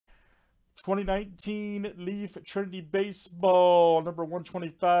2019 Leaf Trinity Baseball, number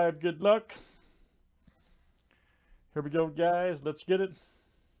 125. Good luck. Here we go, guys. Let's get it.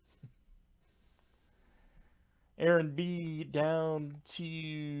 Aaron B down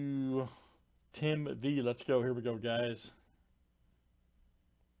to Tim V. Let's go. Here we go, guys.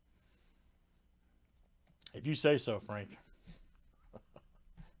 If you say so, Frank.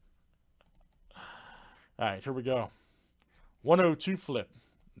 All right, here we go. 102 flip.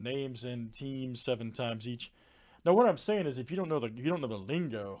 Names and teams 7 times each. Now, what I'm saying is, if you don't know the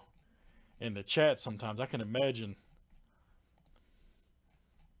lingo in the chat, sometimes I can imagine.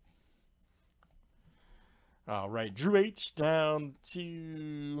 All right, Drew H down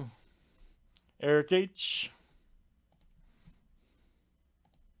to Eric H.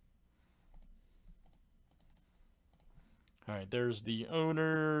 All right, there's the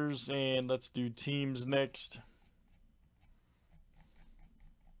owners, and let's do teams next.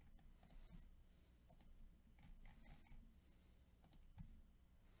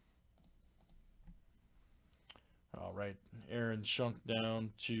 All right, Aaron Shunk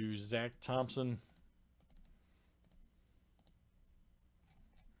down to Zach Thompson.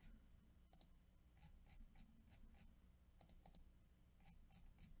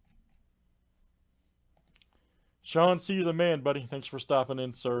 Sean, see you the man, buddy. Thanks for stopping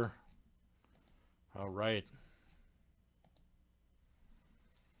in, sir. All right.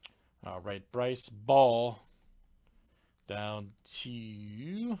 All right, Bryce Ball down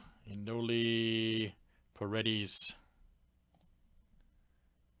to Inoli Paredes.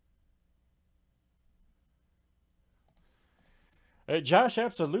 Hey, Josh,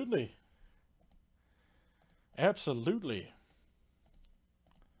 absolutely. Absolutely.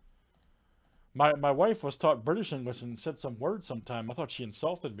 My wife was taught British English and said some words sometime. I thought she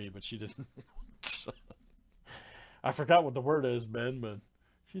insulted me, but she didn't. I forgot what the word is, Ben, but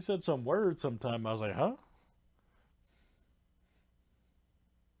she said some word sometime. I was like, huh?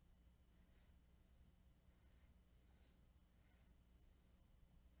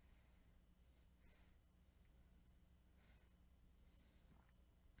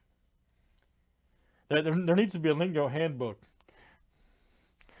 There needs to be a lingo handbook.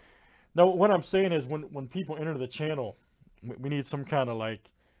 No, what I'm saying is when people enter the channel, we need some kind of like,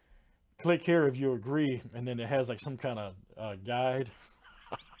 click here if you agree, and then it has like some kind of guide.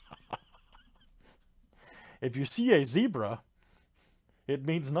 If you see a zebra, it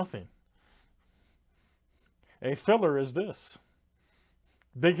means nothing. A filler is this.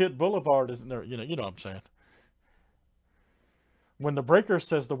 Big Hit Boulevard isn't there. You know what I'm saying. When the breaker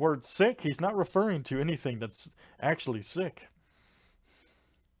says the word sick, he's not referring to anything that's actually sick.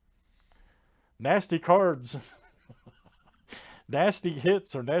 Nasty cards, nasty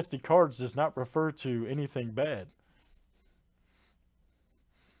hits or nasty cards does not refer to anything bad.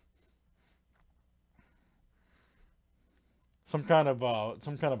 Some kind of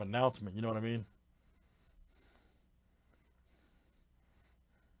announcement, you know what I mean?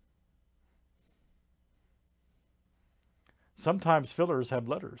 Sometimes fillers have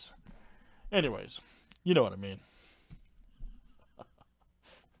letters. Anyways, you know what I mean.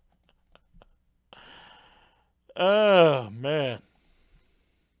 Oh, man.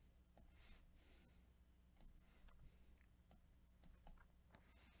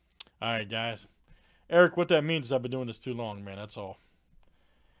 All right, guys. Eric, what that means is I've been doing this too long, man. That's all.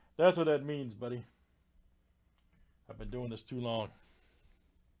 That's what that means, buddy. I've been doing this too long.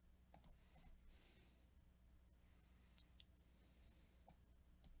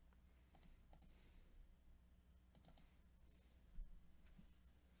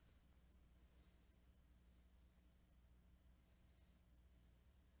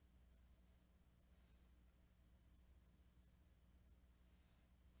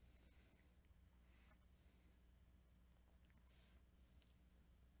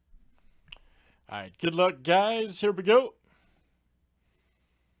 All right, good luck, guys. Here we go.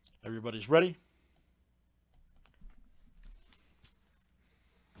 Everybody's ready?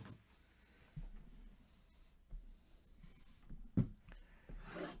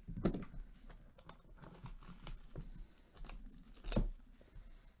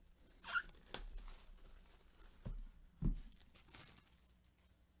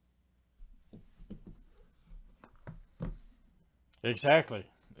 Exactly.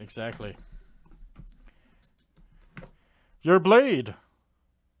 Exactly. Your blade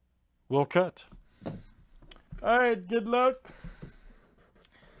will cut. All right, good luck.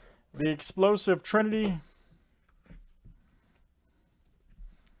 The explosive Trinity.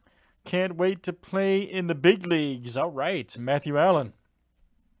 Can't wait to play in the big leagues. All right, Matthew Allen.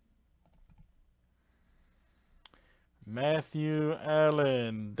 Matthew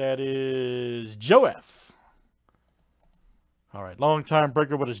Allen. That is Joe F. All right, long time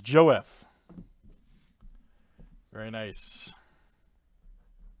breaker. What is Joe F? Very nice.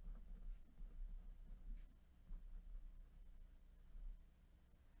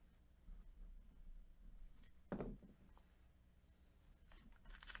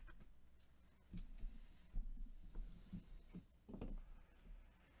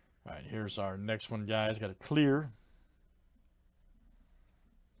 All right, here's our next one, guys. Got a clear.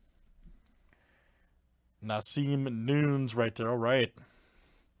 Naseem Nunes right there. All right.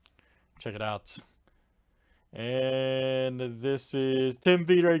 Check it out. And this is Tim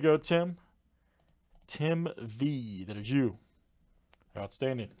V. There you go, Tim. Tim V. That is you.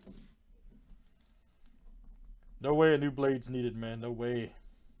 Outstanding. No way a new blade's needed, man. No way.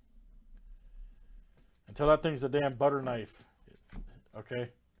 Until that thing's a damn butter knife. Okay,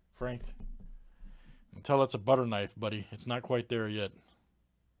 Frank? Until it's a butter knife, buddy. It's not quite there yet.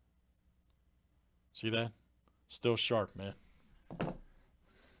 See that? Still sharp, man.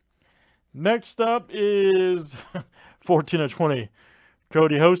 Next up is 14 of 20.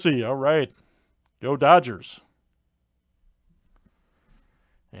 Cody Hosey. All right. Go Dodgers.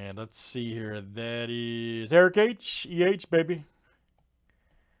 And let's see here. That is Eric H. EH, baby.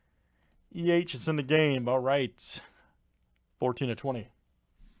 EH is in the game. All right. 14 of 20.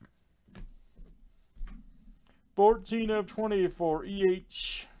 14 of 20 for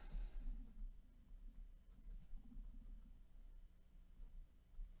EH.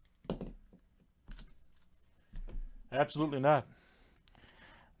 Absolutely not.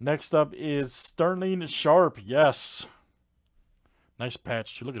 Next up is Sterling Sharp. Yes. Nice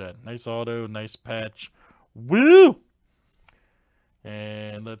patch, too. Look at that. Nice auto. Nice patch. Woo!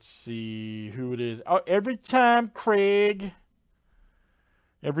 And let's see who it is. Oh, every time, Craig.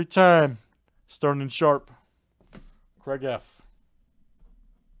 Every time. Sterling Sharp. Craig F.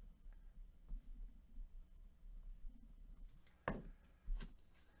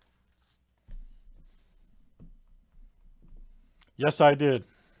 Yes, I did.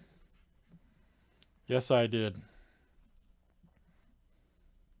 Yes, I did.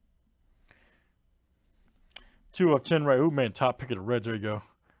 Two of 10 right. Ooh, man, top pick of the Reds. There you go.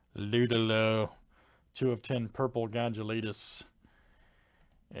 Ludolo. 2 of 10 purple Gondolatus.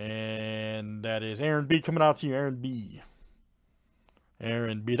 And that is Aaron B coming out to you. Aaron B.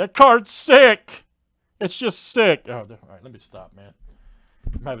 Aaron B. That card's sick. It's just sick. Oh, all right, let me stop, man.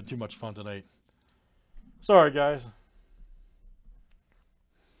 I'm having too much fun tonight. Sorry, guys.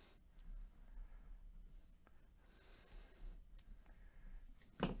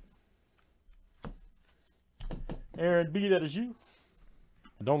 Aaron B, that is you.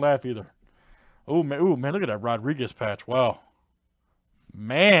 And don't laugh either. Oh, man. Ooh, man, look at that Rodriguez patch. Wow.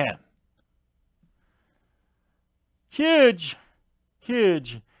 Man. Huge.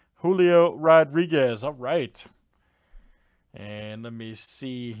 Huge. Julio Rodriguez. All right. And let me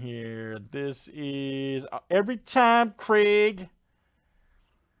see here. This is every time, Craig.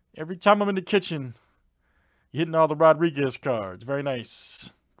 Every time I'm in the kitchen, you're hitting all the Rodriguez cards. Very nice.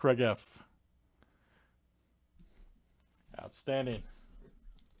 Craig F. Outstanding.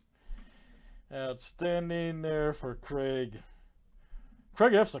 Outstanding there for Craig.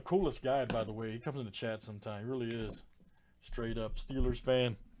 Craig F's the coolest guy, by the way. He comes in the chat sometime. He really is. Straight up Steelers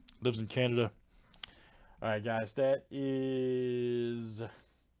fan. Lives in Canada. All right, guys. That is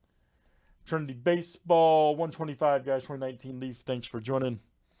Trinity Baseball 125, guys. 2019 Leaf. Thanks for joining.